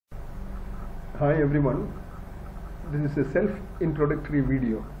Hi everyone, this is a self-introductory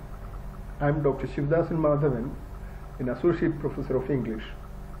video. I am Dr. Sivadas and Madhavan, an Associate Professor of English.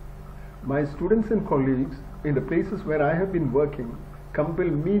 My students and colleagues in the places where I have been working compel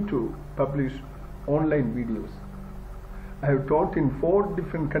me to publish online videos. I have taught in 4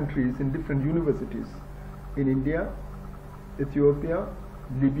 different countries in different universities in India, Ethiopia,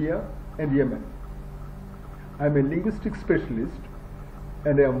 Libya and Yemen. I am a linguistics specialist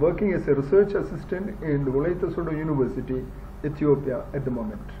and I am working as a research assistant in the University, Ethiopia at the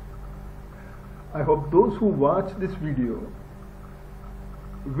moment. I hope those who watch this video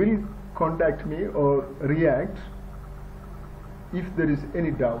will contact me or react if there is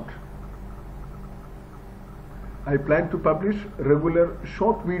any doubt. I plan to publish regular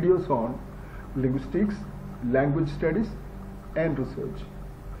short videos on linguistics, language studies and research,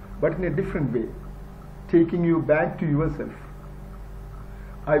 but in a different way, taking you back to yourself.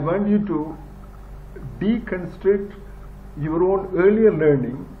 I want you to deconstruct your own earlier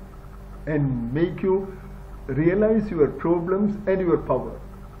learning and make you realize your problems and your power.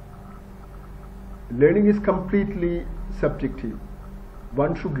 Learning is completely subjective.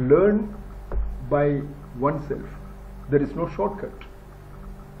 One should learn by oneself. There is no shortcut.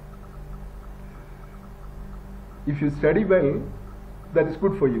 If you study well, that is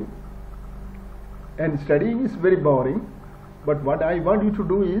good for you. And studying is very boring, but what I want you to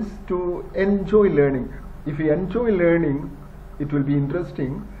do is to enjoy learning. If you enjoy learning, it will be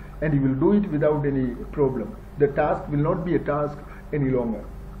interesting and you will do it without any problem. The task will not be a task any longer.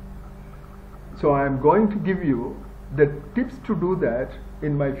 So I am going to give you the tips to do that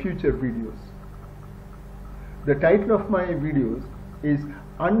in my future videos. The title of my videos is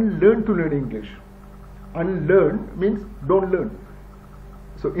Unlearn to Learn English. Unlearn means don't learn.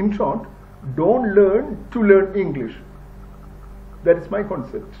 So in short, don't learn to learn English. That is my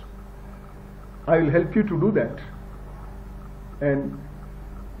concept. I will help you to do that. And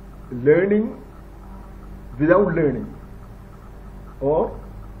learning without learning, or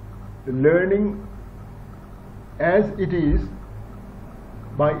learning as it is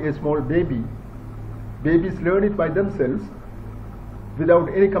by a small baby. Babies learn it by themselves without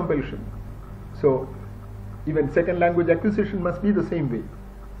any compulsion. So even second language acquisition must be the same way.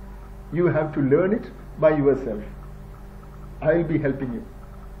 You have to learn it by yourself. I will be helping you.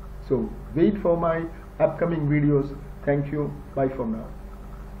 So wait for my upcoming videos. Thank you. Bye for now.